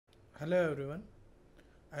Hello everyone,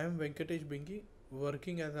 I am V.A.Bingi,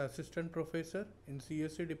 working as Assistant Professor in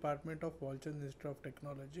CSC Department of Walchand Institute of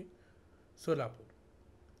Technology, Solapur.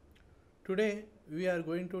 Today we are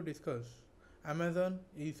going to discuss Amazon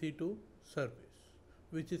EC2 service,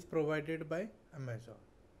 which is provided by Amazon.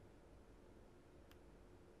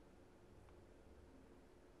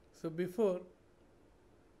 So before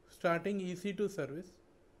starting EC2 service,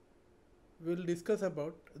 we will discuss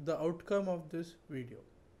about the outcome of this video.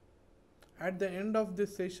 At the end of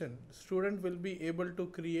this session, student will be able to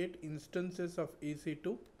create instances of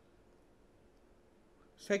EC2.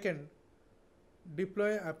 Second,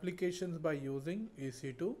 deploy applications by using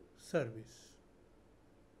EC2 service.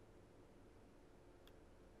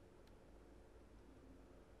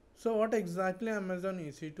 So what exactly Amazon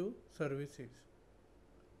EC2 service is?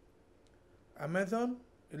 Amazon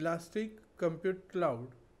Elastic Compute Cloud,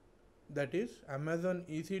 that is Amazon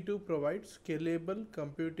EC2, provides scalable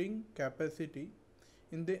computing capacity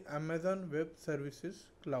in the Amazon Web Services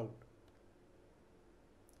cloud.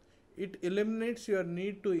 It eliminates your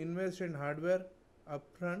need to invest in hardware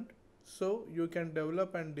upfront, so you can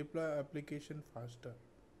develop and deploy application faster.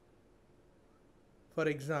 For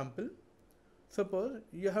example, suppose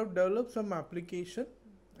you have developed some application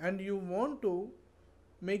and you want to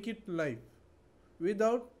make it live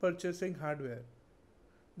without purchasing hardware.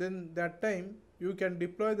 Then that time you can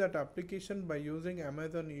deploy that application by using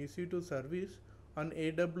Amazon EC2 service on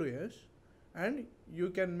AWS, and you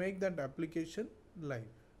can make that application live.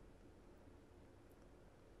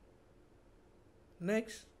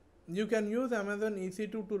 Next, you can use Amazon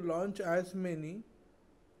EC2 to launch as many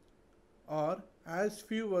or as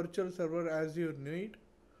few virtual servers as you need,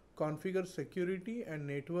 configure security and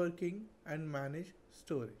networking, and manage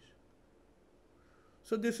storage.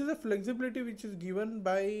 So this is a flexibility which is given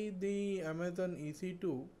by the Amazon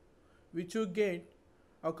EC2, which you get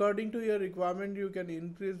according to your requirement. You can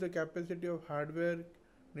increase the capacity of hardware,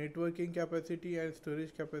 networking capacity, and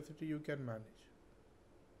storage capacity you can manage.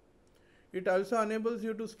 It also enables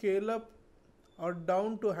you to scale up or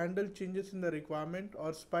down to handle changes in the requirement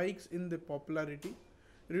or spikes in the popularity,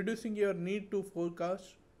 reducing your need to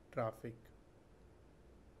forecast traffic.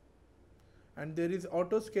 And there is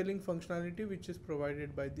auto scaling functionality which is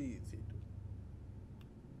provided by the EC2.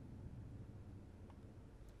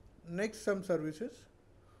 Next, some services.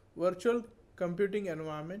 Virtual computing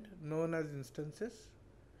environment known as instances.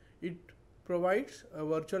 It provides a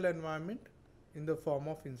virtual environment in the form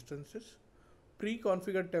of instances.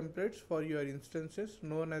 Pre-configured templates for your instances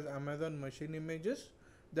known as Amazon machine images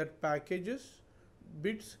that packages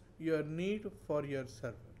bits your need for your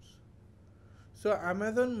server. So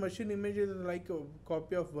Amazon machine image is like a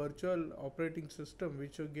copy of virtual operating system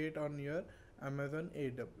which you get on your Amazon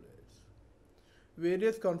AWS.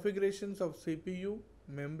 Various configurations of CPU,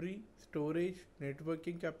 memory, storage,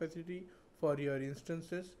 networking capacity for your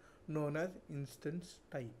instances known as instance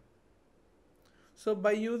type. So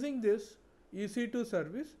by using this EC2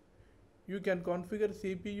 service, you can configure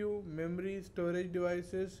CPU, memory, storage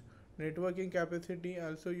devices, networking capacity.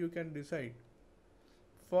 Also you can decide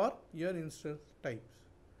for your instance types.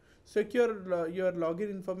 Secure your login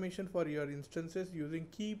information for your instances using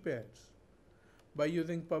key pairs. By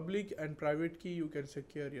using public and private key, you can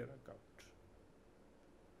secure your account.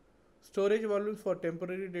 Storage volumes for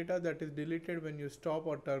temporary data that is deleted when you stop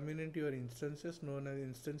or terminate your instances known as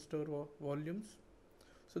instance store volumes.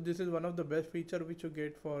 So this is one of the best feature which you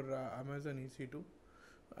get for Amazon EC2.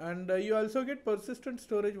 And you also get persistent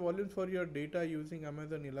storage volumes for your data using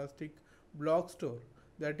Amazon Elastic Block Store,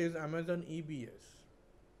 that is Amazon EBS.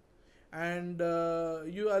 And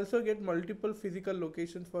you also get multiple physical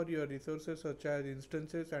locations for your resources such as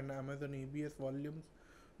instances and Amazon EBS volumes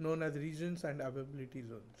known as regions and availability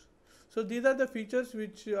zones. So these are the features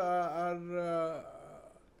which are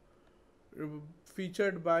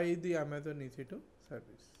featured by the Amazon EC2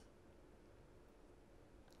 service.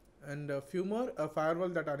 And a few more, a firewall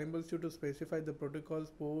that enables you to specify the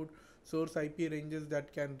protocols, port, source IP ranges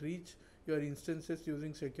that can reach your instances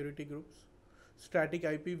using security groups. Static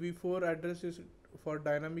IPv4 addresses for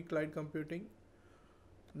dynamic client computing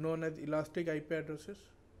known as elastic IP addresses.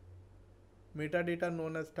 Metadata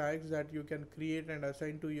known as tags that you can create and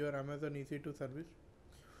assign to your Amazon EC2 service.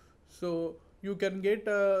 So you can get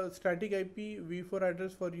a static IPv4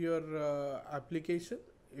 address for your application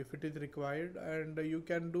if it is required, and you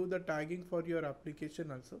can do the tagging for your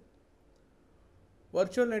application also.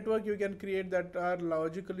 Virtual network you can create that are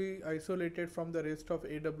logically isolated from the rest of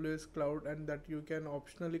AWS Cloud, and that you can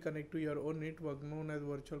optionally connect to your own network known as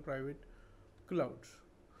virtual private clouds.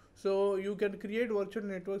 So you can create virtual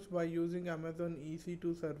networks by using Amazon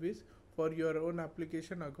EC2 service for your own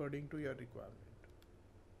application according to your requirement.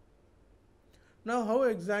 Now, how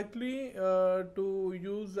exactly to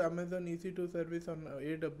use Amazon EC2 service on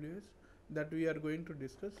AWS, that we are going to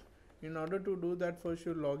discuss. In order to do that, first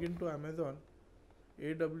you log into Amazon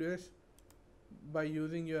AWS by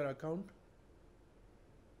using your account.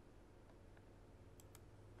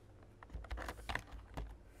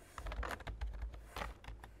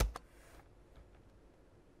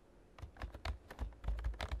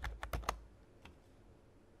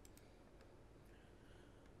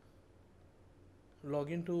 Log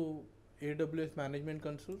into AWS Management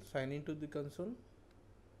Console, sign into the console.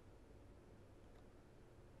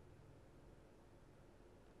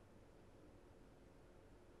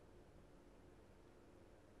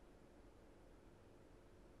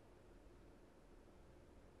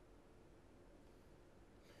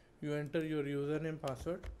 You enter your username,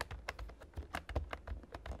 password.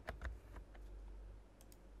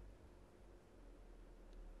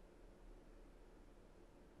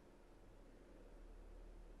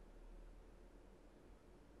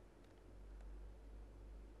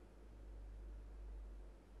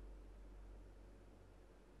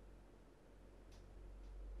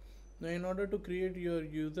 Now, in order to create your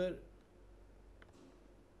user,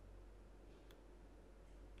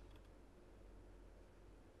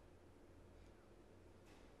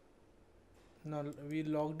 now we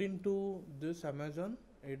logged into this Amazon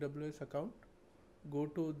AWS account. Go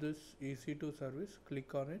to this EC2 service,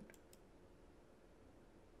 click on it,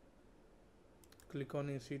 click on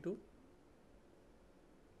EC2.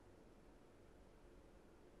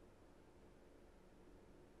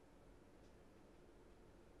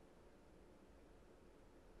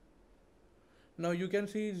 Now you can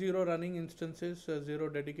see 0 running instances, 0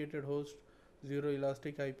 dedicated host, 0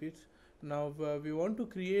 elastic IPs. Now we want to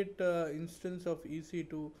create instance of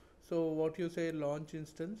EC2. So what you say, launch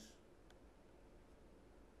instance.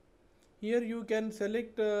 Here you can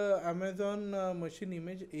select Amazon machine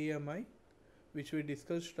image AMI, which we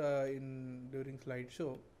discussed in during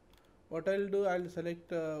slideshow. What I'll do, I'll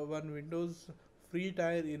select one Windows free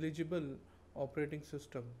tier eligible operating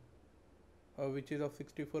system, which is of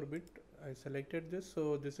 64-bit. I selected this,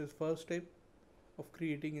 so this is first step of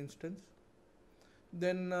creating instance.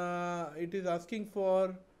 Then it is asking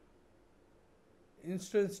for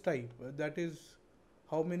instance type, that is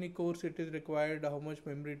how many cores it is required, how much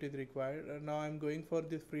memory it is required. Now I'm going for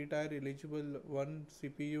this free tier eligible, 1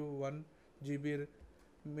 CPU, 1 GB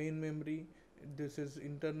main memory. This is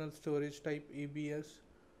internal storage type EBS.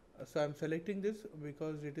 So I'm selecting this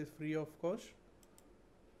because it is free of cost.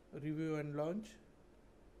 Review and launch.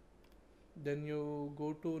 Then you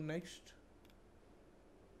go to next.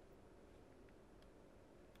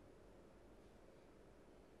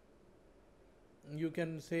 You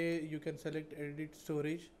can select edit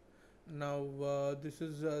storage. Now this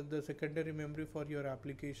is the secondary memory for your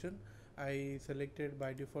application. I selected,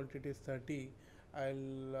 by default it is 30.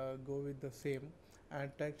 I'll go with the same.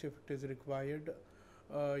 Add tags if it is required.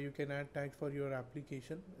 You can add tags for your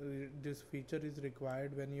application. This feature is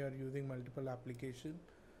required when you are using multiple applications.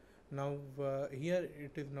 Now here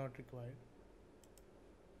it is not required.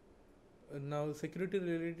 Now security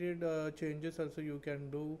related changes also you can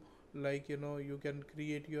do, like you can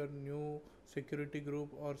create your new security group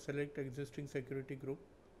or select existing security group,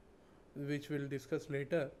 which we'll discuss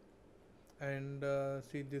later. And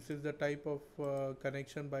see, this is the type of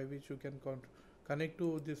connection by which you can connect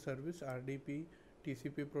to this service, RDP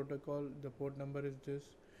TCP protocol. The port number is this.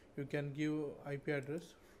 You can give IP address,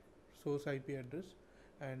 source IP address,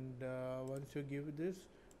 and once you give this,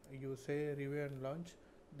 you say review and launch.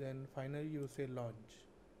 Then finally you say launch.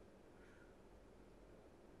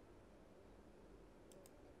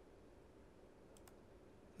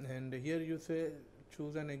 And here you say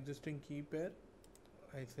choose an existing key pair.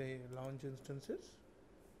 I say launch instances.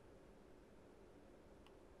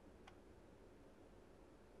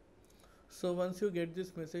 So once you get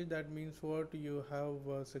this message, that means what, you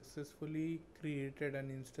have successfully created an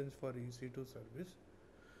instance for EC2 service,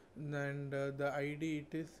 and the ID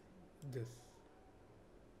it is this.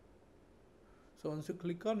 So once you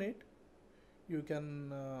click on it, you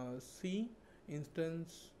can see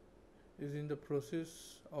instance is in the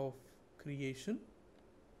process of creation.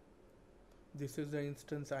 This is the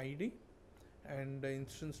instance ID and the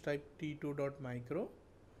instance type t2.micro,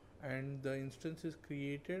 and the instance is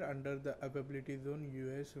created under the availability zone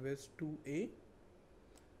US West 2A.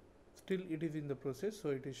 Still it is in the process, so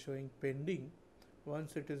it is showing pending.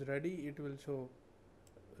 Once it is ready, it will show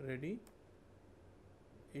ready.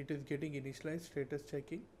 It is getting initialized, status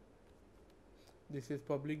checking. This is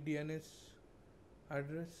public DNS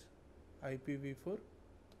address, IPv4.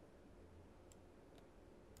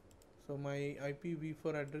 So my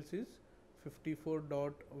IPv4 address is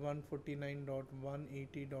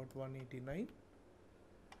 54.149.180.189,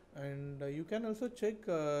 and you can also check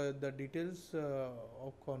the details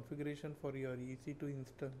of configuration for your EC2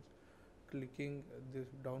 instance clicking this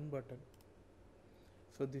down button.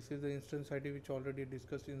 So this is the instance ID which already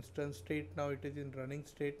discussed. Instance state, now it is in running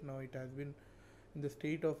state. Now it has been in the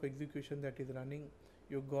state of execution, that is running.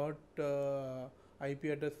 You got IP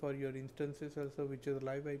address for your instances also, which is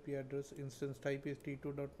live IP address. Instance type is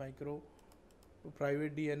t2.micro.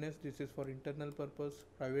 Private DNS, this is for internal purpose.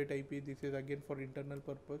 Private IP, this is again for internal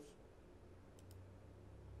purpose.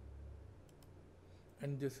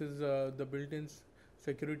 And this is the built-in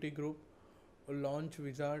security group, launch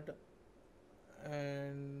wizard,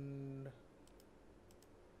 and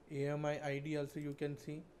AMI ID also you can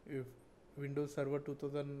see if Windows Server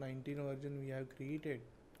 2019 version we have created.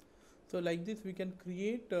 So like this we can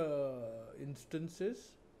create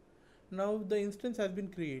instances. Now the instance has been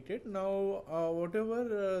created. Now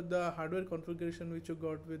whatever the hardware configuration which you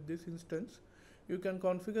got with this instance, you can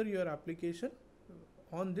configure your application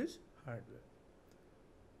on this hardware.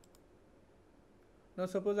 Now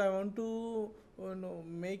suppose I want to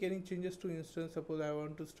make any changes to instance. Suppose I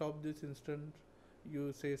want to stop this instance.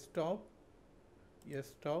 You say stop.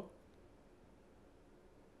 Yes, stop.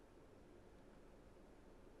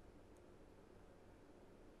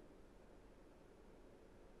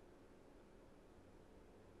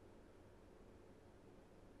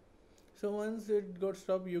 So once it got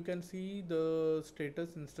stopped, you can see the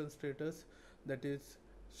status, instance status, that is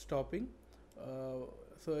stopping.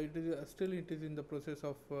 So it is still it is in the process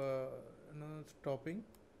of stopping.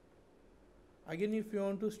 Again, if you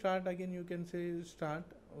want to start again, you can say start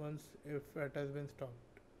once if it has been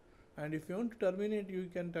stopped. And if you want to terminate, you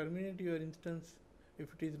can terminate your instance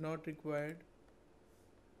if it is not required.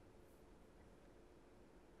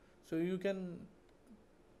 So you can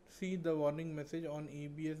see the warning message on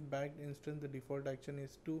EBS backed instance. The default action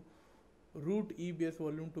is to root EBS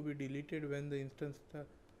volume to be deleted when the instance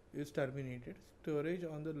is terminated. Storage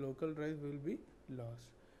on the local drive will be lost.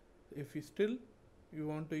 If you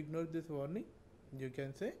want to ignore this warning, you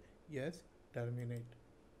can say yes, terminate.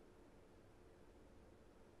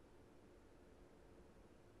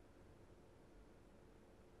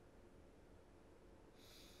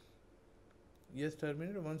 Yes,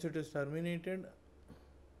 terminate. Once it is terminated,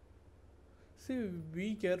 see,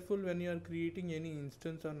 be careful when you are creating any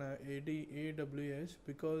instance on AWS,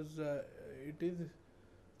 because it is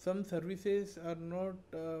some services are not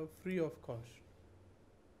free of cost.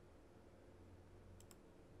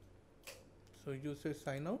 So you say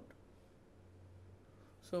sign out.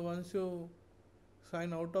 So once you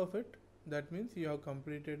sign out of it, that means you have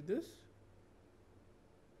completed this.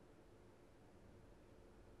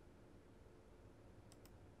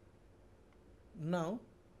 Now,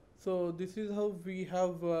 so this is how we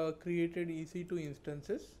have created EC2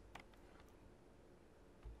 instances.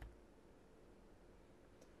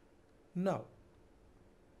 Now,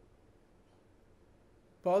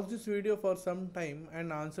 pause this video for some time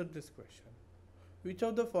and answer this question. Which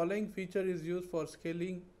of the following feature is used for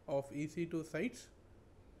scaling of EC2 sites?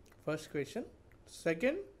 First question.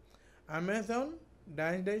 Second, Amazon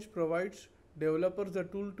 -- provides developers a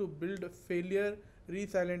tool to build failure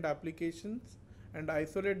resilient applications and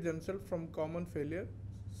isolate themselves from common failure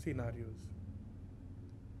scenarios.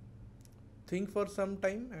 Think for some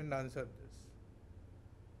time and answer this.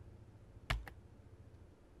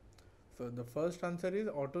 So the first answer is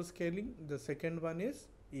auto scaling. The second one is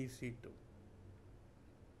EC2.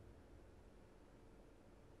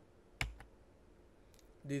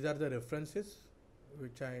 These are the references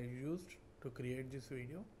which I used to create this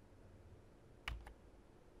video.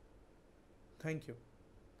 Thank you.